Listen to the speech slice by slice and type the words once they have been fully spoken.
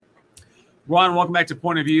Ron, welcome back to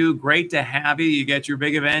Point of View. Great to have you. You got your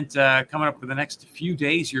big event coming up for the next few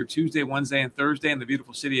days here, Tuesday, Wednesday, and Thursday in the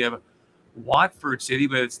beautiful city of Watford City,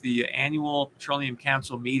 but it's the annual Petroleum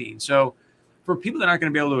Council meeting. So for people that aren't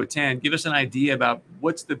going to be able to attend, give us an idea about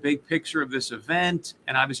what's the big picture of this event,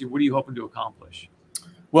 and obviously, what are you hoping to accomplish?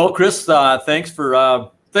 Well, Chris, thanks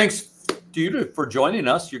to you for joining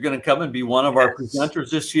us. You're going to come and be one of our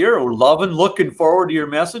presenters this year. We're looking forward to your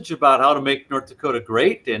message about how to make North Dakota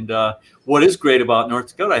great and what is great about North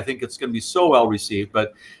Dakota. I think it's going to be so well received.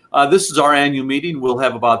 But this is our annual meeting. We'll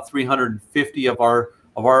have about 350 of our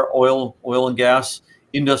oil and gas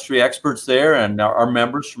industry experts there, and our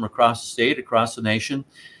members from across the state, across the nation,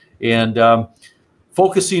 and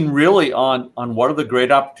focusing really on what are the great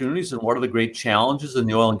opportunities and what are the great challenges in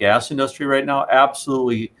the oil and gas industry right now.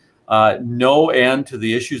 Absolutely no end to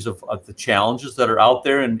the issues of the challenges that are out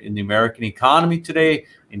there in the American economy today,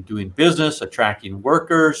 in doing business, attracting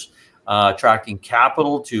workers, attracting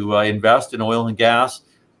capital to invest in oil and gas.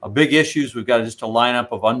 Big issues. We've got just a lineup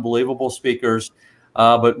of unbelievable speakers.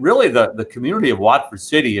 But really the community of Watford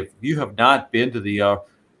City, if you have not been to the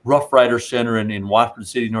Rough Rider Center in Watford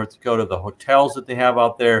City, North Dakota, the hotels that they have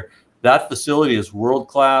out there, that facility is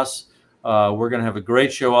world-class. We're going to have a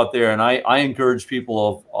great show out there, and I encourage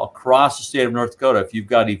people across the state of North Dakota, if you've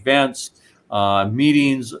got events,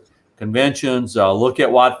 meetings, conventions, look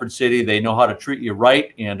at Watford City. They know how to treat you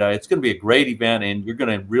right, and it's going to be a great event, and you're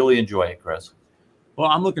going to really enjoy it, Chris. Well,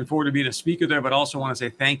 I'm looking forward to being a speaker there, but also want to say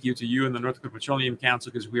thank you to you and the North Dakota Petroleum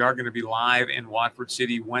Council, because we are going to be live in Watford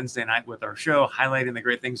City Wednesday night with our show, highlighting the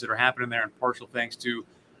great things that are happening there, and partial thanks to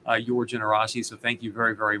your generosity. So thank you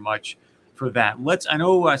very, very much for that. I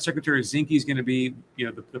know Secretary Zinke is going to be,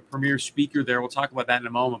 the premier speaker there. We'll talk about that in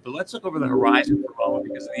a moment, but let's look over the horizon for a moment,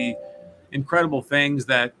 because of the incredible things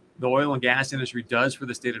that the oil and gas industry does for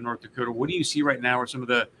the state of North Dakota. What do you see right now are some of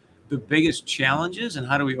the biggest challenges, and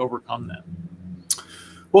how do we overcome them?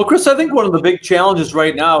 Well, Chris, I think one of the big challenges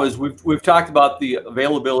right now is we've talked about the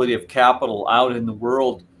availability of capital out in the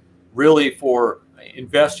world, really for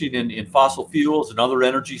investing in fossil fuels and other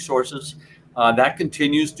energy sources. That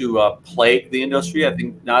continues to plague the industry. I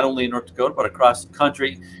think not only in North Dakota, but across the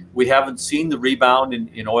country. We haven't seen the rebound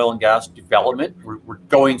in oil and gas development. We're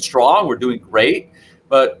going strong. We're doing great.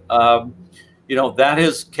 But that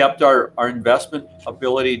has kept our investment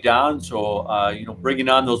ability down. So, bringing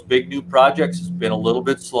on those big new projects has been a little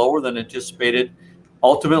bit slower than anticipated.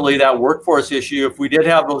 Ultimately, that workforce issue, if we did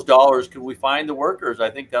have those dollars, could we find the workers? I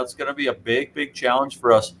think that's going to be a big, big challenge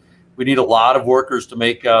for us. We need a lot of workers to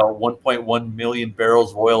make 1.1 million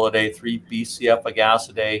barrels of oil a day, 3 BCF of gas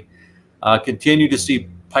a day. Continue to see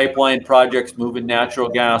pipeline projects moving natural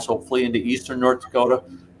gas, hopefully into eastern North Dakota.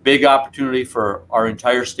 Big opportunity for our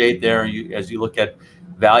entire state there. As you look at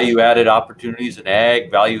value-added opportunities in ag,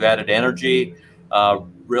 value-added energy,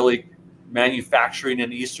 really manufacturing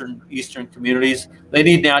in eastern communities. They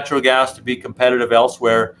need natural gas to be competitive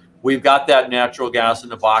elsewhere. We've got that natural gas in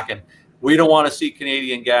the Bakken. We don't want to see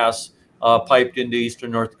Canadian gas piped into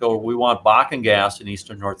eastern North Dakota. We want Bakken gas in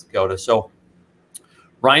eastern North Dakota. So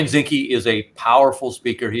Ryan Zinke is a powerful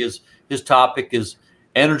speaker. His topic is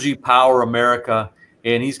Energy Power America.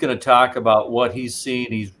 And he's going to talk about what he's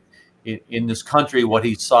seen in this country, what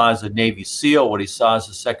he saw as a Navy SEAL, what he saw as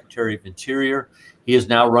a Secretary of Interior. He is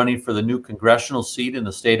now running for the new congressional seat in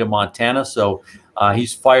the state of Montana. So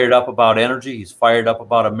he's fired up about energy. He's fired up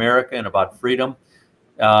about America and about freedom.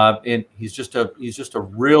 And he's just a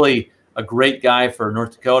really great guy for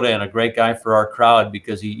North Dakota and a great guy for our crowd,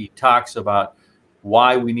 because he talks about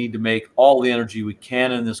why we need to make all the energy we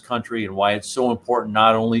can in this country, and why it's so important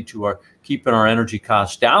not only to keeping our energy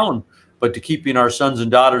costs down, but to keeping our sons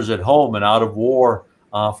and daughters at home and out of war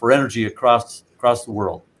for energy across the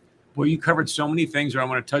world. Well, you covered so many things that I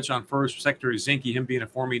want to touch on. First, Secretary Zinke, him being a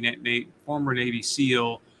former Navy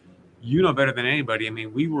SEAL, you know better than anybody. I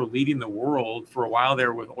mean, we were leading the world for a while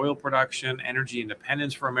there with oil production, energy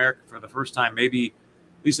independence for America for the first time, maybe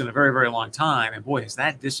at least in a very, very long time. And boy, has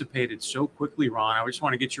that dissipated so quickly, Ron. I just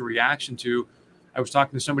want to get your reaction to, I was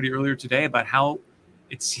talking to somebody earlier today about how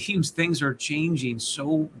it seems things are changing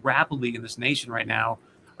so rapidly in this nation right now.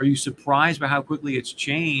 Are you surprised by how quickly it's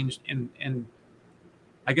changed? And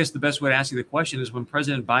I guess the best way to ask you the question is, when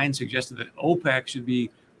President Biden suggested that OPEC should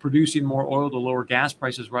be producing more oil to lower gas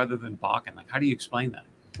prices rather than Bakken, like, how do you explain that?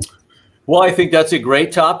 Well, I think that's a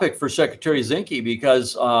great topic for Secretary Zinke,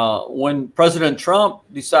 because when President Trump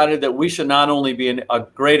decided that we should not only be a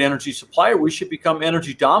great energy supplier, we should become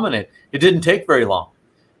energy dominant, it didn't take very long.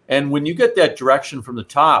 And when you get that direction from the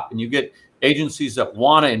top, and you get agencies that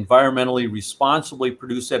want to environmentally responsibly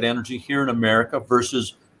produce that energy here in America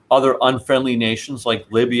versus other unfriendly nations like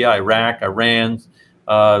Libya, Iraq, Iran,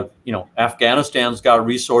 Afghanistan's got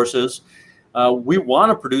resources. We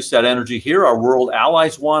want to produce that energy here. Our world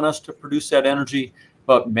allies want us to produce that energy,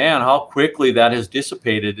 but man, how quickly that has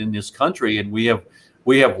dissipated in this country, and we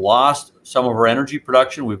have lost some of our energy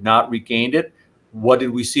production. We've not regained it. What did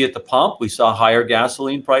we see at the pump? We saw higher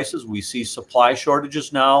gasoline prices. We see supply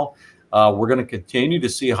shortages now. We're going to continue to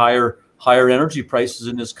see higher energy prices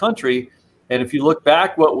in this country. And if you look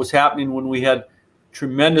back, what was happening when we had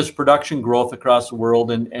tremendous production growth across the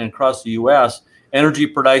world and across the U.S., energy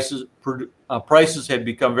prices had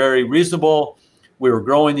become very reasonable. We were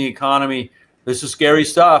growing the economy. This is scary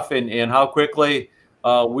stuff, and how quickly.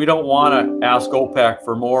 We don't want to ask OPEC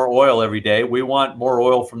for more oil every day. We want more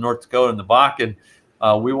oil from North Dakota and the Bakken.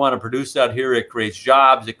 We want to produce that here. It creates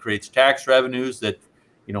jobs. It creates tax revenues that,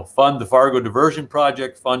 fund the Fargo Diversion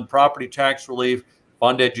Project, fund property tax relief,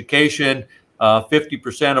 fund education.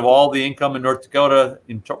 50% of all the income in North Dakota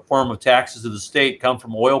in form of taxes to the state come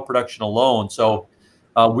from oil production alone. So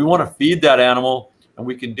we want to feed that animal, and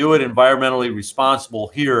we can do it environmentally responsible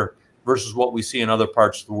here versus what we see in other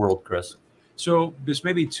parts of the world, Chris. So this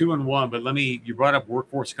may be 2 in 1, but you brought up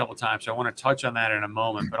workforce a couple of times. So I want to touch on that in a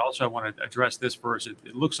moment, but also I want to address this first.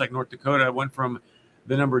 It looks like North Dakota went from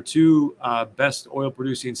the number 2 best oil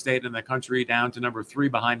producing state in the country down to number 3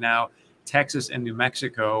 behind now Texas and New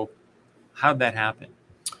Mexico. How'd that happen?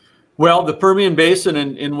 Well, the Permian Basin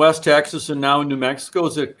in West Texas and now in New Mexico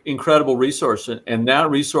is an incredible resource, and that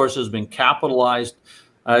resource has been capitalized.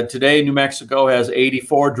 Today, New Mexico has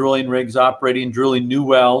 84 drilling rigs operating, drilling new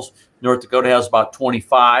wells. North Dakota has about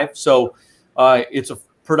 25. So it's a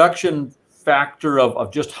production factor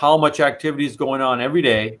of just how much activity is going on every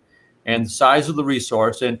day and the size of the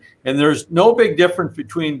resource. And there's no big difference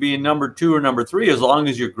between being number 2 or number 3 as long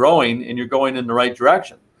as you're growing and you're going in the right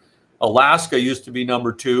direction. Alaska used to be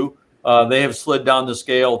number 2. They have slid down the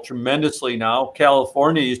scale tremendously now.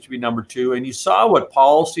 California used to be number 2. And you saw what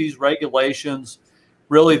policies, regulations,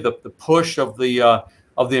 really the push of the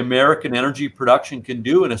American energy production can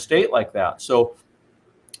do in a state like that. So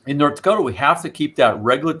in North Dakota, we have to keep that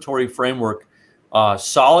regulatory framework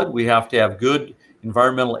solid. We have to have good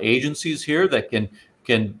environmental agencies here that can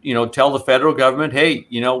tell the federal government, hey,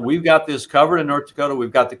 we've got this covered in North Dakota.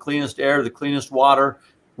 We've got the cleanest air, the cleanest water.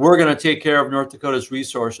 We're going to take care of North Dakota's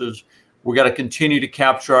resources. We've got to continue to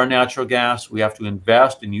capture our natural gas. We have to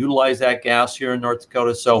invest and utilize that gas here in North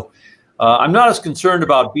Dakota. So I'm not as concerned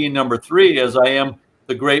about being number 3 as I am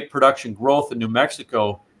the great production growth in New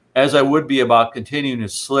Mexico, as I would be about continuing to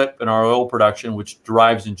slip in our oil production, which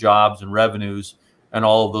drives in jobs and revenues and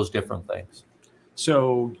all of those different things.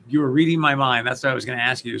 So you were reading my mind. That's what I was going to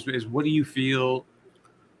ask you is what do you feel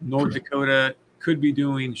North Dakota could be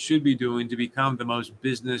doing, should be doing to become the most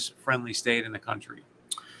business-friendly state in the country?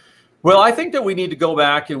 Well, I think that we need to go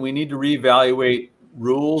back and we need to reevaluate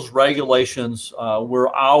rules, regulations. We're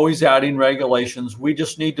always adding regulations. We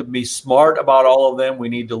just need to be smart about all of them. We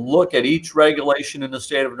need to look at each regulation in the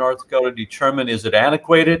state of North Dakota, determine, is it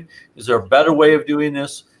antiquated? Is there a better way of doing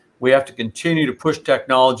this? We have to continue to push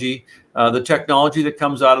technology. The technology that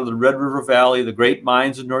comes out of the Red River Valley, the great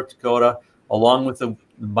mines in North Dakota, along with the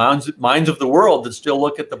mines of the world that still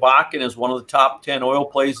look at the Bakken as one of the top 10 oil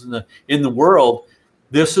plays in the world.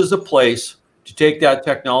 This is a place to take that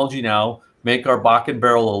technology now, make our Bakken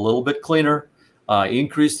barrel a little bit cleaner,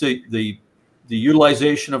 increase the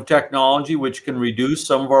utilization of technology, which can reduce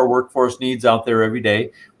some of our workforce needs out there every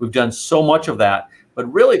day. We've done so much of that,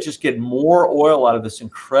 but really just get more oil out of this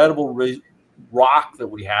incredible rock that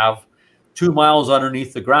we have 2 miles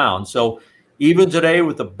underneath the ground. So even today,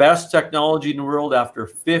 with the best technology in the world, after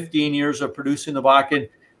 15 years of producing the Bakken,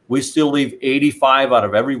 we still leave 85 out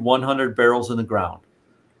of every 100 barrels in the ground.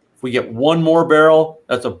 If we get one more barrel,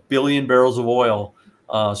 that's 1 billion barrels of oil.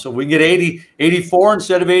 So we can get 84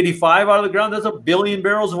 instead of 85 out of the ground. That's 1 billion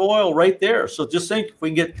barrels of oil right there. So just think, if we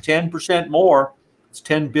can get 10% more, it's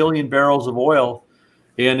 10 billion barrels of oil.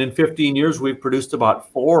 And in 15 years, we've produced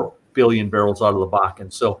about 4 billion barrels out of the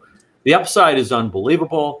Bakken. So the upside is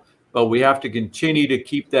unbelievable, but we have to continue to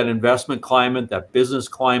keep that investment climate, that business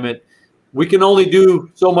climate. We can only do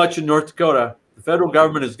so much in North Dakota. The federal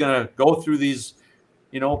government is going to go through these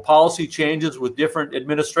policy changes with different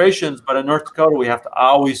administrations. But in North Dakota, we have to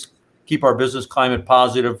always keep our business climate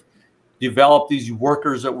positive, develop these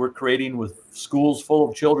workers that we're creating with schools full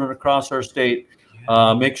of children across our state,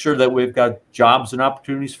 make sure that we've got jobs and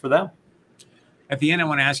opportunities for them. At the end, I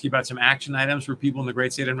want to ask you about some action items for people in the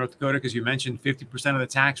great state of North Dakota, because you mentioned 50% of the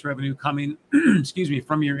tax revenue coming,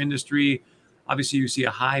 from your industry. Obviously, you see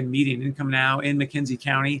a high median income now in McKenzie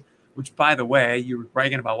County. which, by the way, you were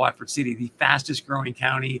bragging about Watford City, the fastest growing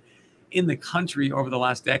county in the country over the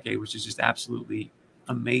last decade, which is just absolutely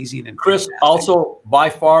amazing. And Chris, fantastic. Also by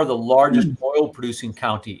far the largest oil producing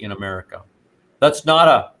county in America. That's not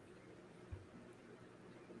a,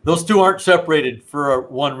 those two aren't separated for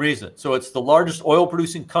one reason. So it's the largest oil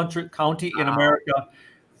producing county in America,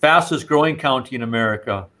 fastest growing county in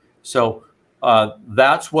America. So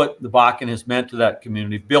that's what the Bakken has meant to that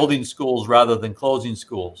community, building schools rather than closing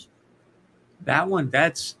schools.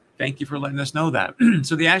 Thank you for letting us know that.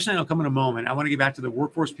 So the action item will come in a moment. I want to get back to the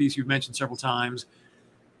workforce piece you've mentioned several times.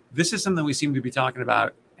 This is something we seem to be talking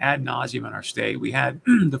about ad nauseum in our state. We had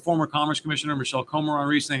the former Commerce Commissioner, Michelle Comer, on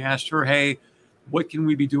recently. Asked her, hey, what can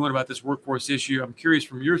we be doing about this workforce issue? I'm curious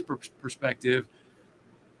from your perspective,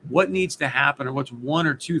 what needs to happen, or what's one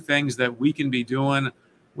or two things that we can be doing,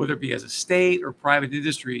 whether it be as a state or private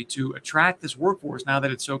industry, to attract this workforce now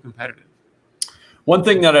that it's so competitive? One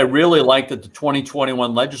thing that I really liked that the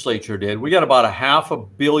 2021 legislature did, we got about $500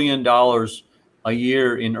 million a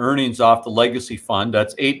year in earnings off the legacy fund.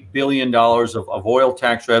 That's $8 billion of oil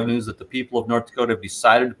tax revenues that the people of North Dakota have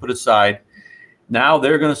decided to put aside. Now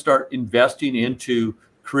they're going to start investing into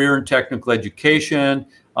career and technical education.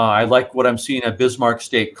 I like what I'm seeing at Bismarck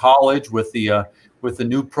State College with the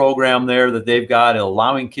new program there that they've got,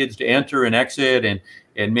 allowing kids to enter and exit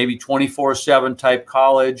and maybe 24/7 type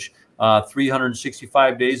college,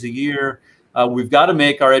 365 days a year. We've got to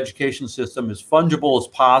make our education system as fungible as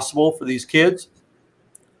possible for these kids.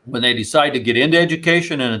 When they decide to get into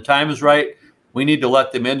education and the time is right, we need to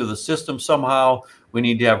let them into the system somehow. We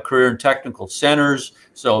need to have career and technical centers.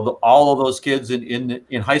 So all of those kids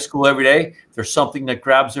in high school every day, there's something that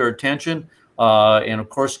grabs their attention. And of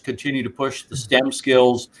course, continue to push the STEM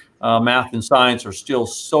skills. Math and science are still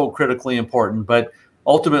so critically important. But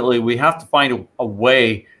ultimately, we have to find a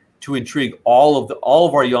way to intrigue all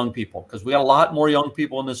of our young people, because we got a lot more young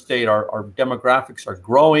people in this state. Our demographics are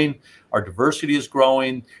growing, our diversity is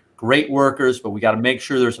growing, great workers, but we got to make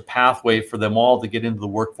sure there's a pathway for them all to get into the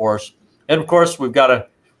workforce. And of course, we've got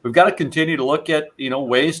to continue to look at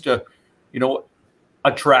ways to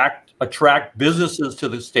attract businesses to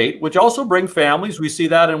the state, which also bring families. We see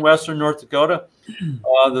that in Western North Dakota.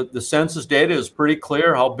 The census data is pretty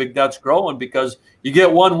clear how big that's growing, because you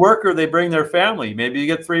get one worker, they bring their family. Maybe you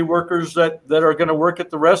get 3 workers that are going to work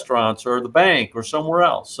at the restaurants or the bank or somewhere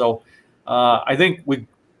else. So I think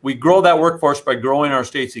we grow that workforce by growing our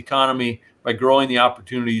state's economy, by growing the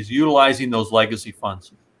opportunities, utilizing those legacy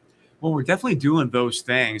funds. Well, we're definitely doing those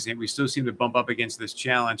things, and we still seem to bump up against this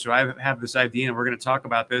challenge. So I have this idea, and we're going to talk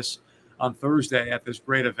about this on Thursday at this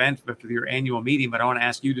great event for your annual meeting. But I want to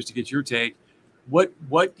ask you just to get your take. What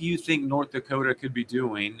do you think North Dakota could be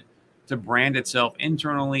doing to brand itself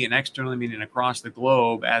internally and externally, meaning across the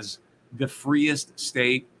globe, as the freest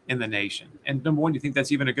state in the nation? And number one, do you think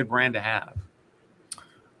that's even a good brand to have?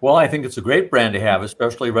 Well, I think it's a great brand to have,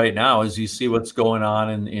 especially right now as you see what's going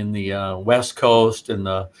on in the West Coast and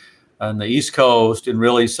the East Coast, and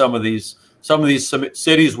really some of these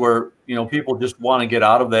cities where people just want to get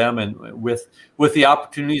out of them. And with the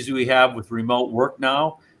opportunities we have with remote work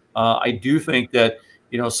now, I do think that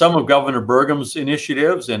some of Governor Burgum's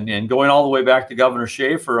initiatives and going all the way back to Governor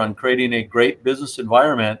Schaefer on creating a great business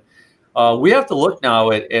environment, we have to look now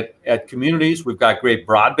at communities. We've got great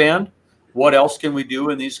broadband. What else can we do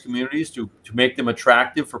in these communities to make them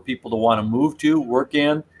attractive for people to want to move to, work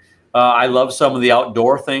in? I love some of the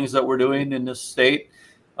outdoor things that we're doing in this state.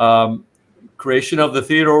 Creation of the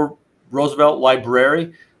Theodore Roosevelt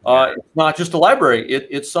Library. It's not just a library.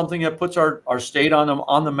 It's something that puts our state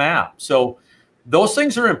on the map. So those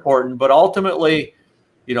things are important, but ultimately,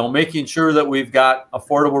 making sure that we've got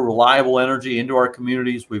affordable, reliable energy into our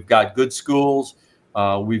communities. We've got good schools.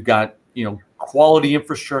 We've got, quality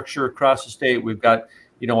infrastructure across the state. We've got,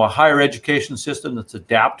 a higher education system that's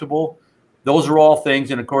adaptable. Those are all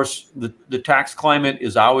things. And of course, the tax climate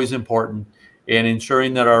is always important, and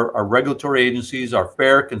ensuring that our regulatory agencies are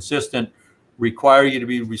fair, consistent, require you to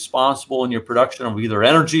be responsible in your production of either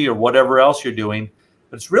energy or whatever else you're doing.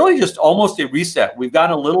 But it's really just almost a reset. We've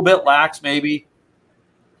gotten a little bit lax, maybe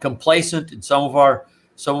complacent in some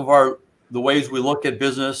of the ways we look at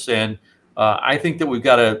business. And I think that we've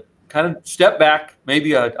got to kind of step back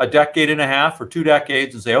maybe a decade and a half or 2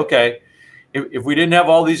 decades and say, okay, if we didn't have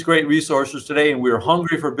all these great resources today and we were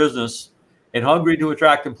hungry for business and hungry to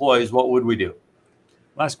attract employees, what would we do?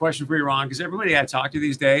 Last question for you, Ron, because everybody I talk to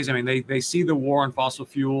these days, I mean, they see the war on fossil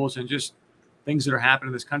fuels and just things that are happening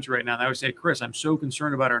in this country right now. And I would say, Chris, I'm so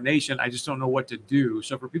concerned about our nation. I just don't know what to do.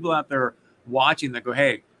 So for people out there watching that go,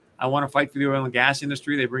 hey, I want to fight for the oil and gas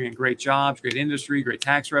industry. They bring in great jobs, great industry, great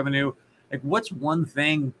tax revenue. Like, what's one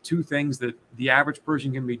thing, two things that the average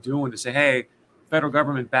person can be doing to say, hey, federal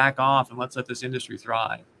government, back off and let's let this industry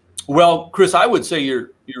thrive? Well, Chris, I would say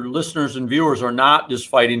your listeners and viewers are not just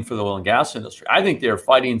fighting for the oil and gas industry. I think they're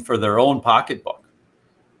fighting for their own pocketbook.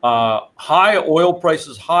 High oil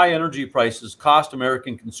prices, high energy prices cost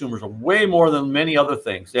American consumers way more than many other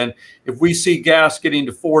things. And if we see gas getting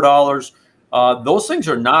to $4, those things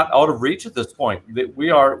are not out of reach at this point.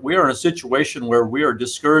 We are in a situation where we are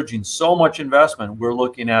discouraging so much investment. We're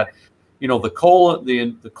looking at,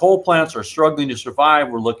 the coal plants are struggling to survive.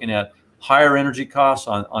 We're looking at higher energy costs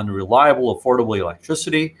on reliable, affordable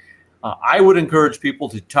electricity. I would encourage people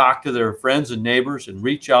to talk to their friends and neighbors and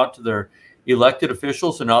reach out to their elected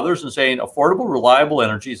officials and others and saying affordable, reliable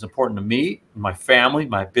energy is important to me, my family,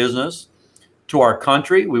 my business, to our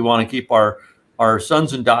country. We want to keep our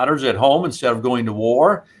sons and daughters at home instead of going to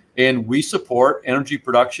war. And we support energy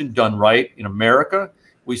production done right in America.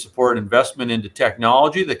 We support investment into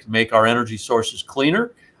technology that can make our energy sources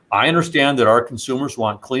cleaner. I understand that our consumers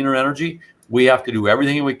want cleaner energy. We have to do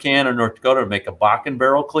everything we can in North Dakota to make a Bakken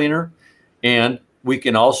barrel cleaner. And we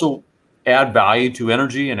can also add value to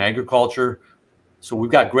energy and agriculture. So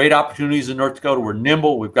we've got great opportunities in North Dakota. We're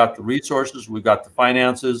nimble. We've got the resources. We've got the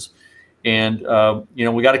finances. And,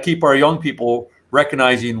 we got to keep our young people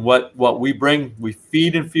recognizing what we bring. We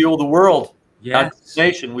feed and fuel the world. Yes. Not the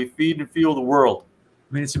nation. We feed and fuel the world.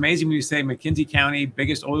 I mean, it's amazing when you say McKenzie County,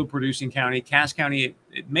 biggest oil producing county, Cass County,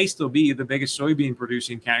 it may still be the biggest soybean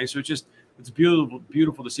producing county. So it's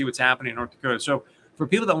beautiful to see what's happening in North Dakota. So for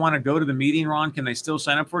people that want to go to the meeting, Ron, can they still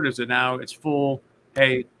sign up for it? Is it now it's full?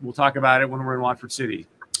 Hey, we'll talk about it when we're in Watford City.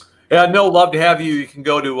 Yeah, no, love to have you. You can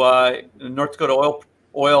go to North Dakota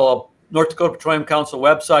North Dakota Petroleum Council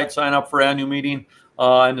website, sign up for annual meeting,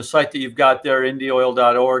 and the site that you've got there,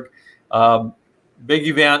 indioil.org. Big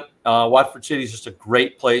event. Watford City is just a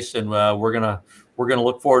great place, and we're gonna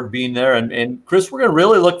look forward to being there. And Chris, we're gonna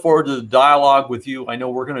really look forward to the dialogue with you. I know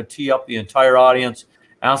we're gonna tee up the entire audience,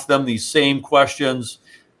 ask them these same questions.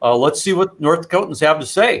 Let's see what North Dakotans have to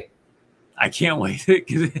say. I can't wait,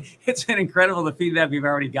 because it's been incredible, the feedback we've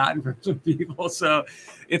already gotten from some people. So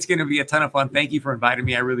it's going to be a ton of fun. Thank you for inviting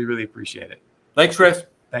me. I really, really appreciate it. Thanks, Chris.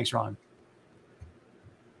 Thanks, Ron.